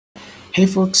Hey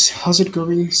folks, how's it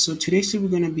going? So today we're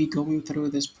going to be going through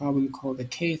this problem called the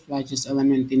kth largest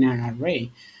element in an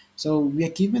array. So we are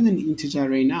given an integer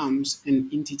array nums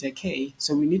and integer k,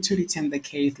 so we need to return the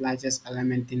kth largest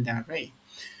element in the array.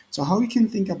 So how we can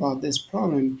think about this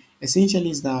problem essentially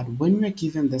is that when we're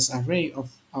given this array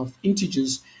of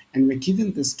integers and we're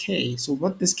given this k, so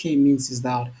what this k means is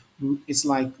that it's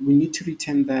like we need to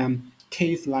return the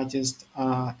kth largest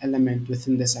element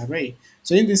within this array.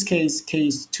 So in this case, k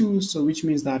is 2, so which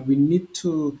means that we need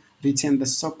to return the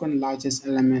second largest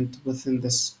element within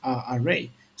this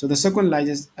array. So the second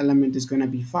largest element is going to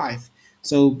be 5.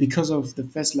 So because of the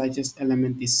first largest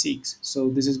element is 6, so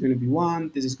this is going to be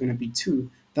 1, this is going to be 2.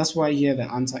 That's why here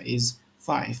the answer is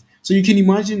 5. So you can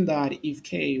imagine that if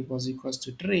k was equals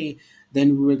to 3,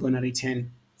 then we were going to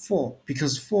return 4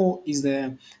 because 4 is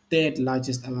the third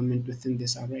largest element within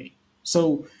this array.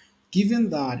 So given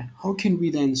that, how can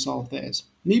we then solve this?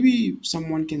 Maybe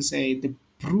someone can say the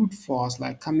brute force,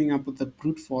 like coming up with the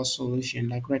brute force solution,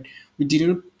 like right, we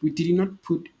did not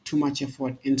put too much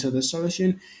effort into the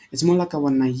solution. It's more like our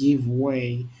naive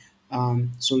way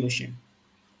solution.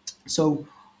 So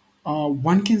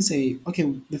one can say,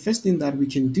 okay, the first thing that we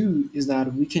can do is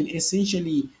that we can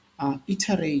essentially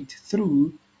iterate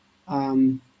through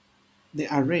um, the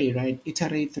array, right?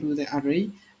 Iterate through the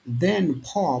array, then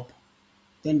pop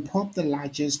the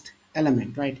largest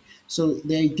element, right? So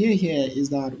the idea here is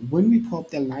that when we pop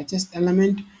the largest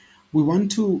element, we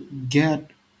want to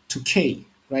get to k,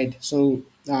 right? So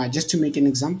just to make an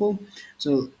example,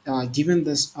 so given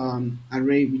this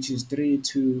array, which is 3,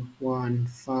 2, 1,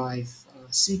 5,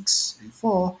 6, and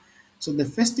 4, so the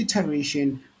first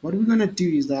iteration, what we're going to do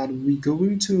is that we're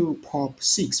going to pop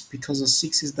 6 because the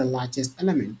 6 is the largest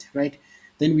element, right?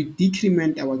 Then we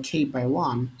decrement our k by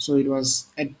 1, so it was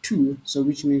at 2, so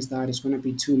which means that it's going to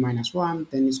be 2 minus 1,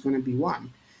 then it's going to be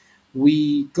 1.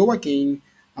 We go again,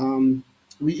 um,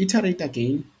 we iterate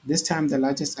again. This time the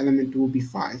largest element will be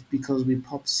 5 because we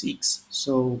pop 6.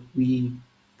 So we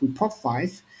pop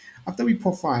 5. After we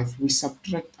pop 5, we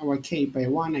subtract our k by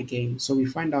 1 again. So we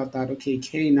find out that, okay,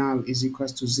 k now is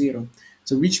equals to 0.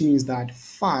 So which means that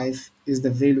 5 is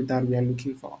the value that we are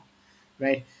looking for,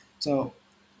 right? So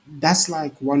that's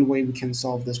like one way we can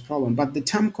solve this problem. But the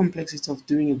term complexity of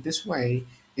doing it this way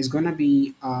is going to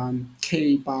be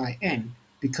k by n,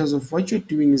 because of what you're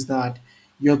doing is that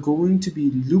you're going to be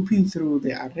looping through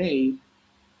the array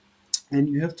and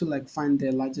you have to like find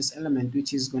the largest element,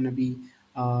 which is going to be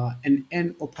an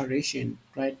n operation,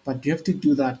 right? But you have to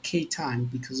do that k time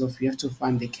because of you have to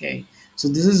find the k. So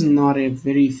this is not a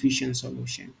very efficient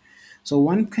solution. So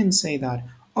one can say that,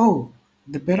 oh,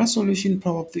 the better solution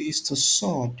probably is to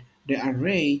sort the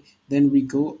array, then we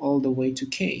go all the way to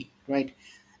k, right?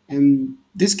 And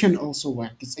this can also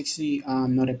work. It's actually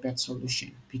not a bad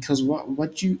solution because what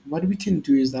we can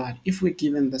do is that if we're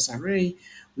given this array,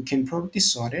 we can probably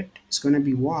sort it. It's going to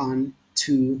be 1,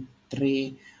 2,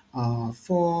 3,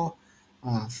 4,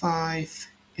 5,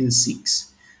 and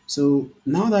 6. So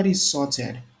now that is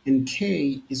sorted and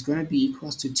k is going to be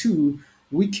equals to 2,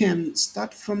 we can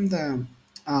start from the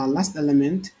last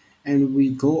element and we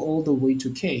go all the way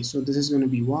to k. So this is going to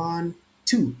be 1,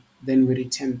 2. Then we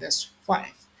return this 5.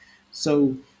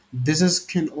 So this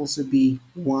can also be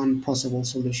one possible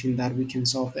solution that we can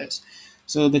solve this.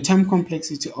 So the term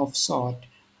complexity of sort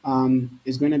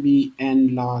is going to be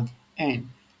n log n.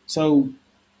 So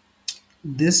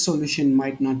this solution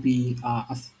might not be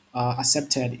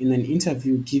accepted in an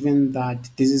interview, given that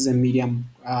this is a medium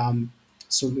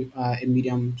a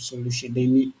medium solution. They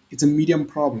need it's a medium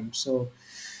problem. So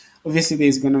obviously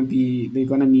they're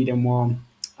gonna need a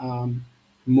um,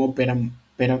 more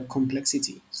better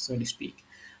complexity, so to speak.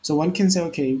 So one can say,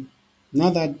 okay, now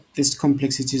that this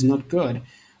complexity is not good,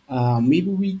 maybe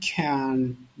we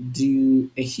can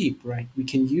do a heap, right? We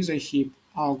can use a heap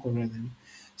algorithm.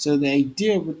 So the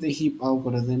idea with the heap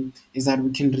algorithm is that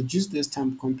we can reduce this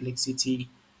time complexity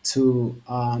to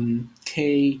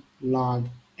k log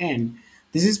n.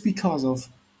 This is because of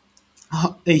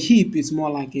a heap is more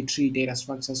like a tree data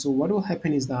structure. So what will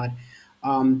happen is that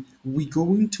we're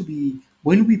going to be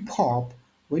when we pop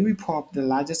the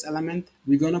largest element,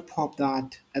 we're gonna pop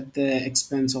that at the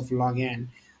expense of log n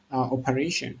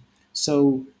operation.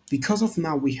 So because of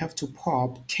now we have to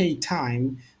pop k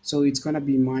time, so it's gonna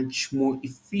be much more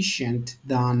efficient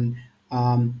than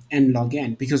n log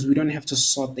n because we don't have to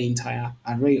sort the entire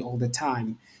array all the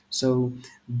time. So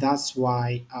that's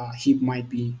why heap might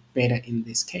be better in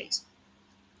this case.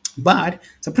 But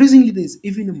surprisingly, there's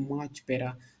even a much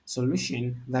better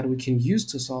solution that we can use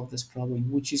to solve this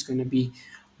problem, which is going to be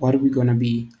what we're going to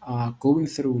be going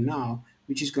through now,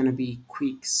 which is going to be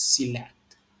quick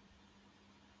select.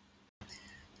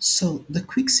 So the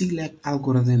quick select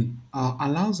algorithm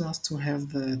allows us to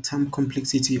have the term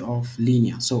complexity of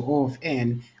linear, so O of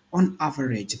n on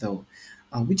average though,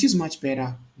 which is much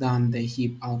better than the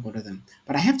heap algorithm.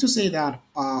 But I have to say that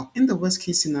in the worst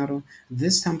case scenario,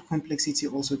 this term complexity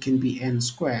also can be n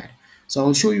squared. So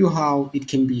I'll show you how it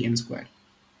can be n squared.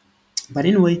 But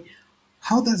anyway,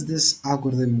 how does this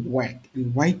algorithm work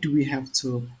and why do we have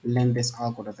to learn this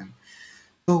algorithm?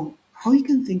 So, how you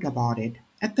can think about it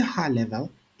at the high level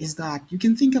is that you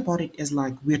can think about it as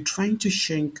like we're trying to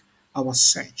shrink our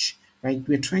search, right?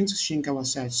 We're trying to shrink our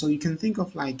search. So, you can think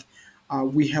of like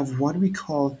we have what we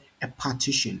call a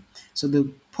partition. So,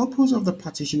 the purpose of the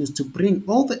partition is to bring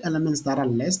all the elements that are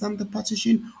less than the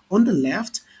partition on the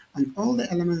left and all the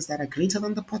elements that are greater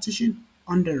than the partition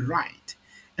on the right.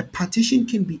 A partition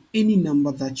can be any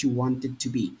number that you want it to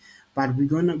be, but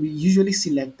we usually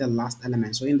select the last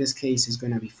element. So in this case, it's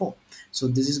gonna be 4. So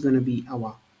this is gonna be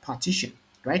our partition,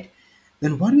 right?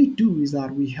 Then what we do is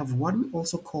that we have what we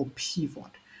also call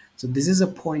pivot. So this is a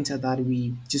pointer that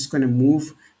we just gonna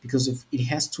move because of it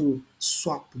has to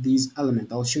swap these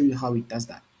elements. I'll show you how it does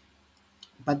that.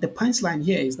 But the punchline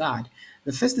here is that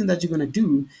the first thing that you're going to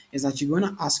do is that you're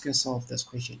going to ask yourself this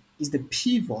question. Is the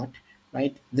pivot,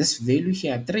 right, this value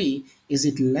here, 3, is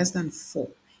it less than 4?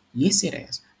 Yes, it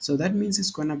is. So that means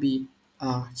it's going to be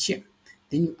here.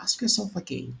 Then you ask yourself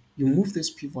again, you move this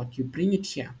pivot, you bring it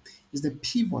here. Is the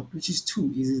pivot, which is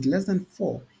 2, is it less than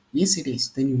 4? Yes, it is.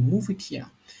 Then you move it here.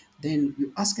 Then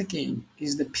you ask again,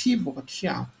 is the pivot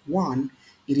here 1?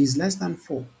 It is less than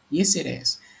 4. Yes, it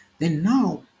is. Then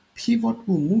now pivot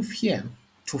will move here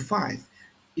to 5.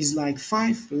 Is like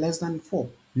 5 less than 4?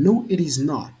 No, it is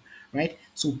not, right?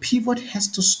 So pivot has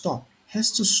to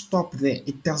stop there.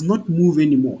 It does not move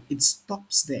anymore. It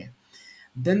stops there.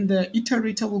 Then the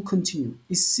iterator will continue.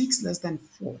 Is 6 less than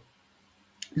 4?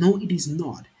 No, it is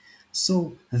not.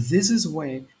 So this is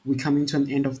where we come into an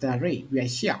end of the array. We are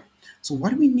here. So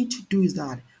what we need to do is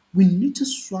that we need to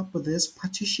swap this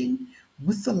partition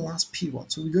with the last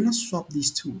pivot. So we're going to swap these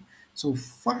two. So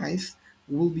 5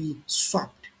 will be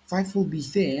swapped. 5 will be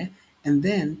there and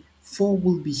then 4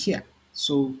 will be here.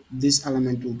 So this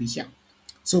element will be here.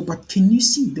 So, but can you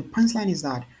see the punchline is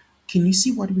that can you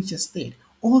see what we just did?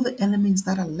 All the elements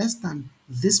that are less than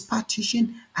this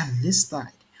partition are this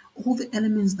side. All the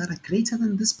elements that are greater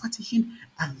than this partition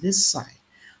are this side.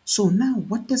 So now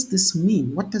what does this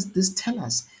mean? What does this tell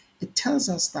us? It tells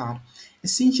us that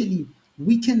essentially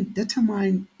we can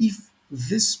determine if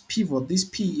this pivot, this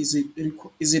p,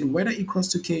 is it whether equals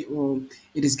to k or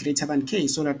it is greater than k,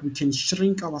 so that we can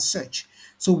shrink our search.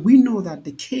 So we know that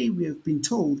the k, we have been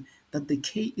told that the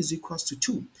k is equals to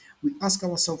 2. We ask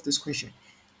ourselves this question: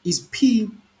 is p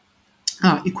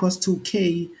equals to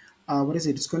k? What is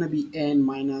it? It's going to be n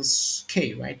minus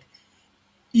k, right?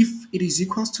 If it is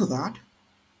equals to that,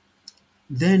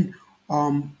 then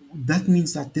that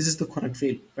means that this is the correct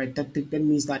value, right? That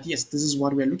means that yes, this is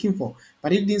what we're looking for.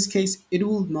 But in this case, it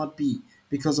will not be,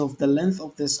 because of the length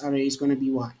of this array is going to be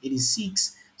what? It is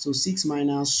 6. So 6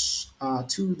 minus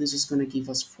 2, this is going to give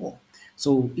us 4.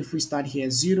 So if we start here,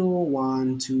 0,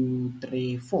 1, 2,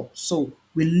 3, 4. So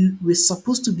we're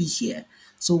supposed to be here.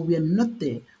 So we are not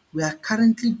there. We are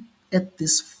currently at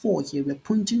this 4 here. We're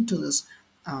pointing to this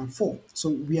 4. So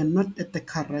we are not at the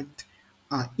correct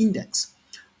index.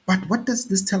 But what does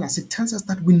this tell us? It tells us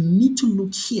that we need to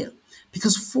look here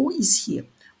because 4 is here.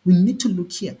 We need to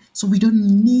look here. So we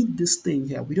don't need this thing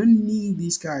here. We don't need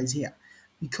these guys here.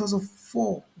 Because of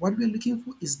 4, what we're looking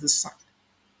for is this side.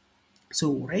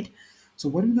 So, right? So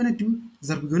what we're going to do is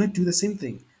that we're going to do the same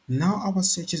thing. Now our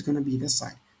search is going to be this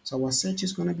side. So our search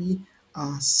is going to be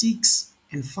 6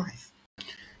 and 5.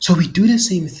 So we do the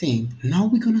same thing. Now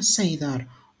we're gonna say that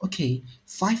okay,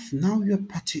 5, now you're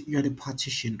the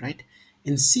partition, right?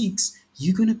 And 6,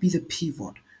 you're gonna be the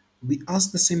pivot. We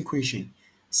ask the same question.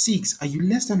 6, are you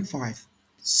less than 5?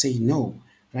 Say no,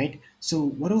 right? So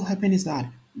what will happen is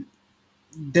that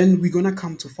then we're gonna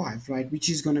come to 5, right? Which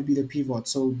is gonna be the pivot.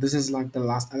 So this is like the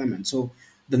last element. So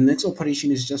the next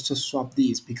operation is just to swap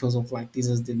these, because of like this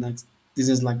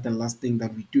is like the last thing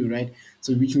that we do, right?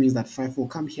 So which means that 5 will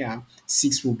come here,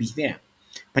 6 will be there.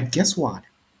 But guess what?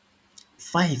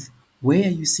 5, where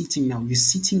are you sitting now? You're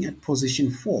sitting at position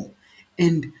 4,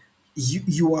 and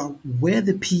you are where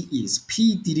the P is.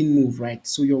 P didn't move, right?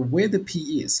 So you're where the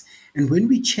P is. And when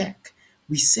we check,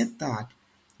 we said that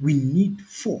we need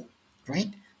 4,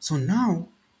 right? So now,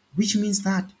 which means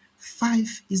that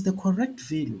 5 is the correct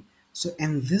value. So,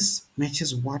 and this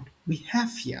matches what we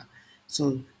have here.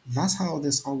 So that's how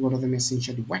this algorithm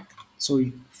essentially works. So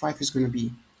 5 is going to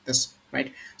be this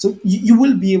right? So you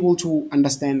will be able to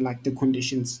understand like the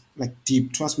conditions like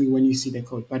deep. Trust me when you see the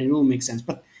code, but it will make sense.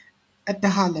 But at the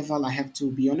high level, I have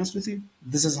to be honest with you.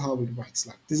 This is how it works.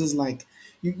 Like this is like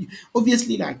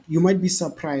obviously like you might be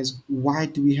surprised. Why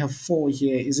do we have four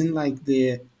here? Isn't like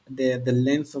the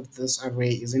length of this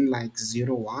array isn't like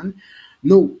 0 1?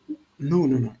 No,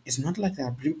 no. It's not like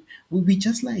that. We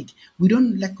just like we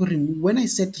don't like remove. When I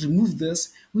said remove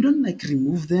this, we don't like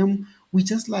remove them. We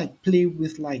just like play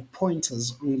with like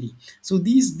pointers only. So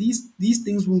these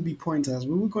things will be pointers.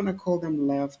 We were gonna call them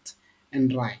left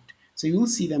and right. So you will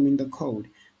see them in the code.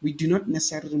 We do not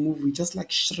necessarily remove, we just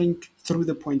like shrink through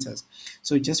the pointers.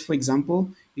 So just for example,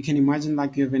 you can imagine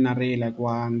like you have an array like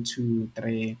 1, 2,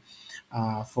 3,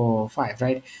 4, 5,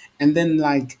 right? And then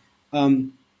like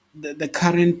the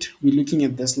current, we're looking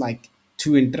at this like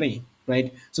 2 and 3,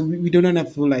 right? So we don't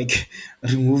have to like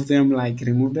remove them,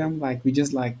 like we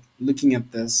just like looking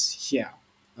at this here.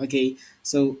 Okay,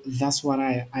 so that's what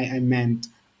I meant.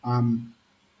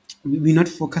 We're not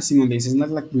focusing on this. It's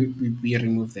not like we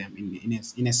remove them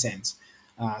in a sense.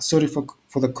 Sorry for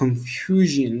the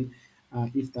confusion,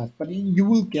 if that, but you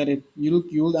will get it. You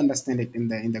will understand it in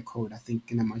the code. I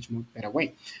think in a much more better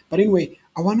way. But anyway,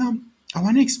 I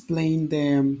wanna explain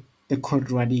the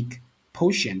quadratic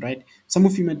potion, right? Some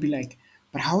of you might be like,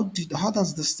 but how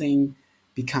does this thing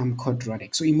become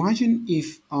quadratic? So imagine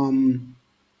if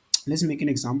let's make an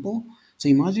example. So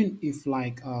imagine if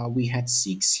like we had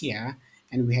 6 here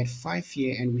and we had 5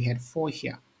 here and we had 4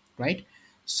 here, right?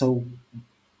 So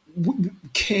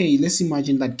k, let's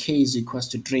imagine that k is equals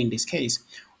to 3 in this case.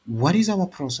 What is our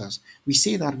process? We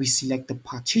say that we select the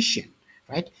partition,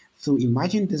 right? So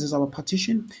imagine this is our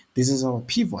partition, this is our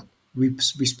pivot. We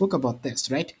spoke about this,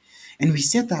 right? And we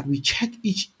said that we check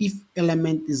each if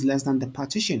element is less than the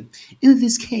partition. In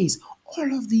this case,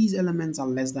 all of these elements are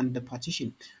less than the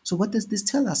partition. So what does this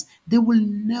tell us? They will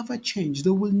never change, they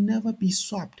will never be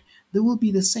swapped, they will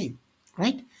be the same,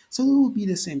 right? So they will be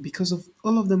the same because of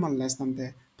all of them are less than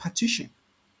the partition,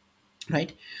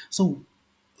 right? So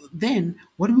then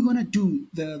what are we gonna do?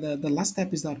 The last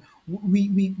step is that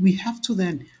we have to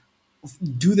then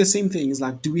do the same thing. Is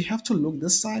like, do we have to look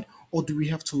this side or do we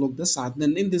have to look this side?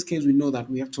 Then in this case, we know that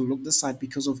we have to look this side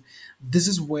because of this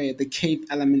is where the kth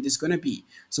element is gonna be.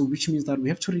 So which means that we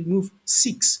have to remove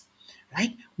 6,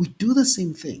 right? We do the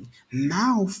same thing.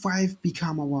 Now 5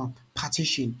 become our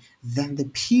partition. Then the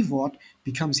pivot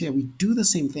becomes here. We do the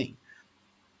same thing,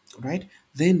 right?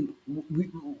 Then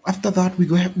after that we're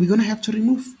gonna have to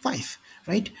remove 5,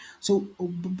 right? So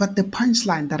but the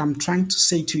punchline that I'm trying to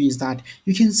say to you is that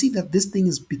you can see that this thing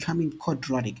is becoming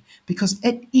quadratic because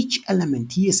at each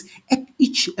element, yes, at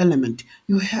each element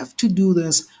you have to do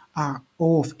this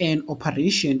O of n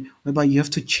operation whereby you have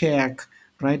to check,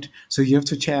 right? So you have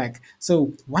to check.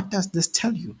 So what does this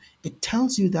tell you? It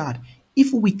tells you that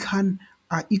if we can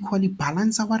equally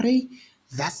balance our array,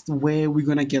 that's where we're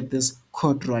gonna get this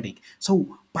quadratic.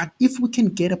 So, but if we can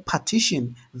get a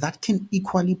partition that can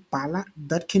equally balance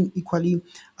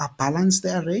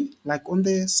the array, like on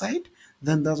the side,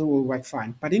 then that will work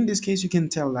fine. But in this case, you can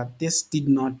tell that this did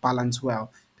not balance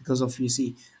well because of, you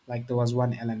see, like there was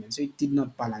one element, so it did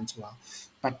not balance well.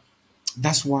 But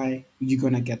that's why you're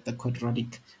gonna get the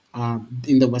quadratic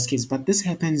in the worst case. But this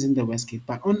happens in the worst case.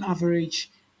 But on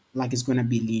average, like it's gonna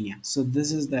be linear. So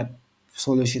this is the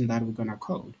solution that we're gonna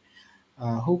code.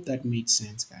 Hope that made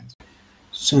sense, guys.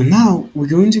 So now we're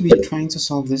going to be trying to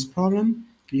solve this problem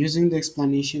using the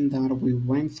explanation that we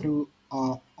went through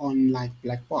on like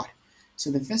Blackboard. So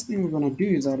the first thing we're going to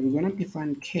do is that we're going to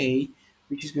define k,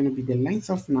 which is going to be the length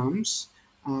of nums.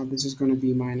 This is going to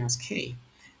be minus k.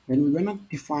 Then we're going to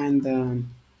define the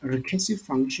recursive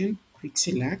function quick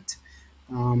select.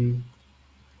 Um,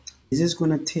 this is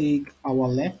going to take our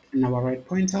left and our right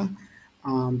pointer.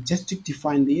 Just to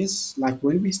define this, like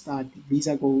when we start, these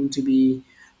are going to be,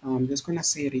 just going to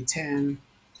say return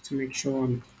to make sure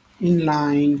I'm in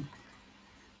line.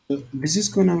 So this is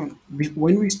going to be,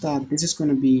 when we start, this is going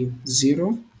to be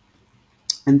 0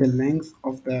 and the length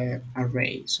of the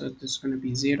array. So this is going to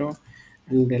be 0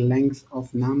 and the length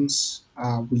of nums.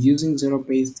 We're using 0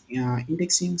 based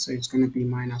indexing, so it's going to be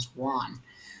 -1.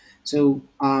 So,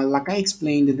 like I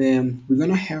explained, we're going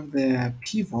to have the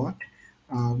pivot,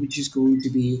 which is going to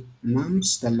be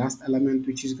nums, the last element,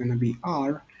 which is going to be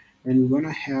r. Then we're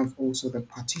going to have also the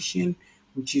partition,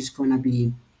 which is going to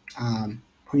be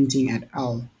pointing at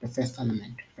l, the first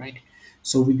element, right?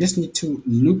 So we just need to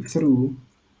loop through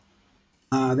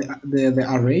the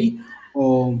array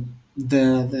or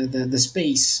the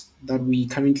space that we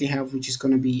currently have, which is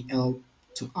going to be L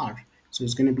to R. So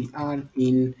it's going to be R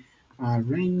in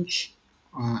range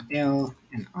L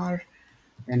and R.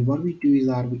 then what we do is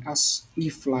that we ask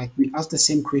if like we ask the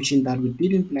same question that we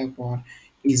did in Blackboard: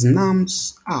 is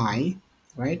nums I,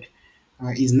 right?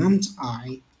 Is nums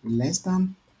I less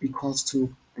than equals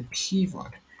to the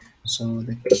pivot? So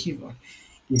the pivot,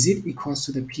 is it equals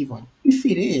to the pivot? If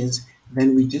it is,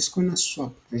 then we're just gonna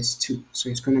swap this two. So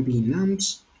it's gonna be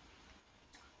nums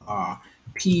uh,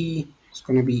 p is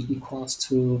going to be equals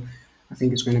to, I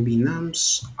think it's going to be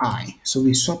nums I. So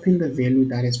we're swapping the value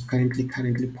that is currently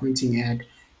pointing at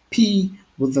p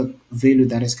with the value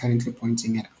that is currently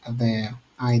pointing at the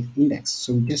I index.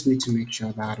 So we just need to make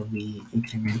sure that we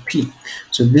increment p.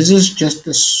 So this is just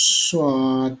the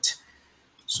sort.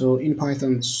 So in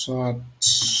Python, sort,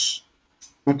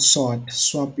 not sort,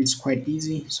 swap is quite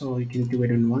easy. So you can do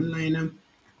it in one liner.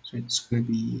 So it's going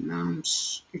to be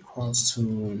nums equals to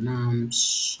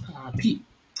nums p.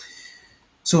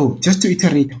 So just to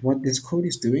iterate what this code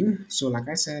is doing, so like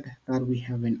I said, that we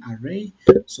have an array.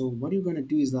 So what you're going to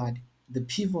do is that the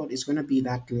pivot is going to be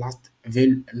that last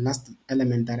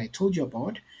element that I told you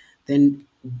about. Then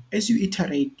as you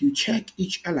iterate, you check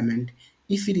each element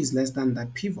if it is less than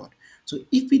that pivot. So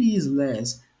if it is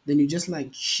less, then you just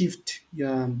like shift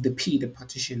the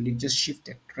partition, you just shift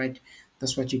it, right?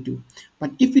 That's what you do.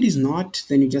 But if it is not,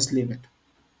 then you just leave it.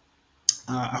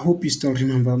 I hope you still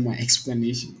remember my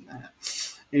explanation.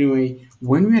 Anyway,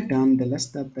 when we are done, the last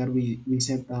step that we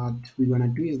said that we're gonna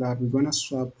do is that we're gonna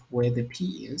swap where the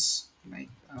p is, like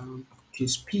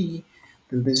is p,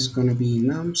 then this is gonna be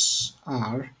nums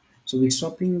r. So we're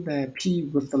swapping the p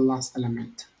with the last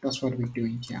element. That's what we're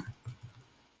doing here.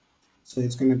 So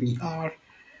it's gonna be r,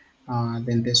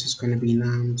 then this is gonna be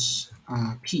nums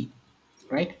p,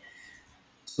 right?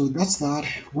 So that's that.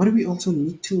 What we also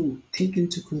need to take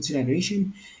into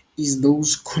consideration is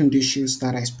those conditions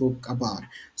that I spoke about.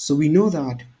 So we know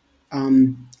that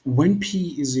when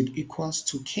p is it equals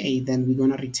to k, then we're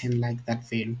gonna return like that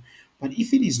value. But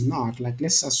if it is not, like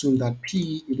let's assume that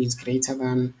p it is greater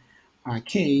than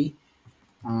k,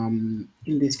 in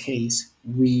this case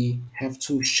we have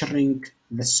to shrink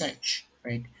the search,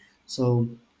 right? So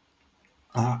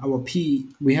our p,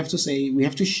 we have to say we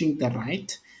have to shrink the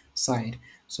right side,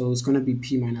 so it's going to be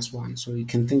p minus 1. So you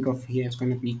can think of here it's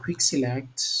going to be quick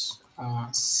select,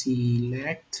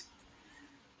 select,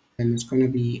 and it's going to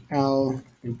be l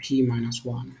and p minus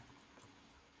 1.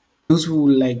 Those who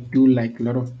like do like a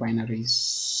lot of binary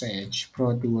search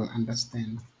probably will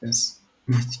understand this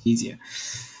much easier.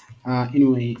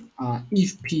 Anyway,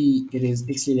 if p it is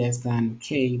actually less than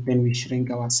k, then we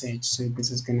shrink our search, so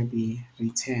this is going to be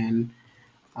return.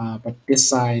 But this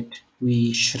side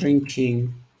we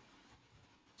shrinking,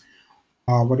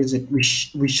 what is it, we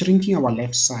shrinking our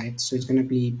left side, so it's going to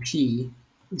be p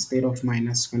instead of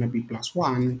minus, going to be plus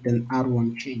 1, then r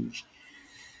won't change.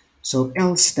 So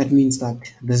else that means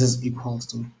that this is equals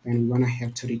to, then we're going to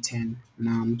have to return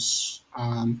nums,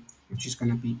 which is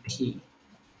going to be p.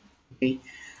 Okay,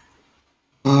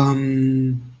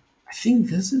 I think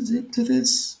this is it to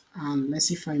this,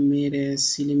 unless if I made a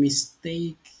silly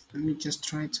mistake. Let me just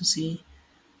try to see.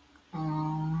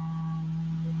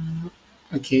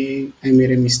 Okay, I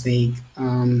made a mistake.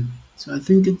 So I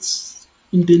think it's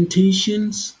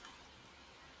indentations.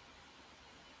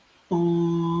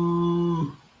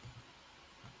 Oh,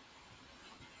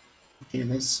 okay,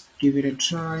 let's give it a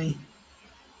try.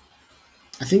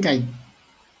 I think I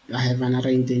have another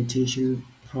indentation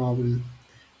problem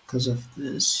because of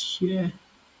this here.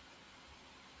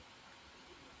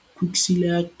 Quick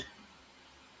select.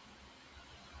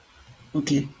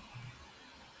 Okay,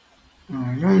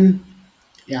 run.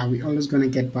 Yeah, we always gonna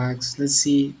get bugs. Let's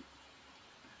see.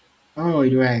 Oh,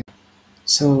 it worked.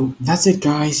 So that's it,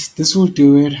 guys. This will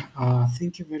do it.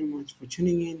 Thank you very much for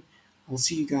tuning in. I'll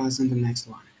see you guys in the next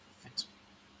one.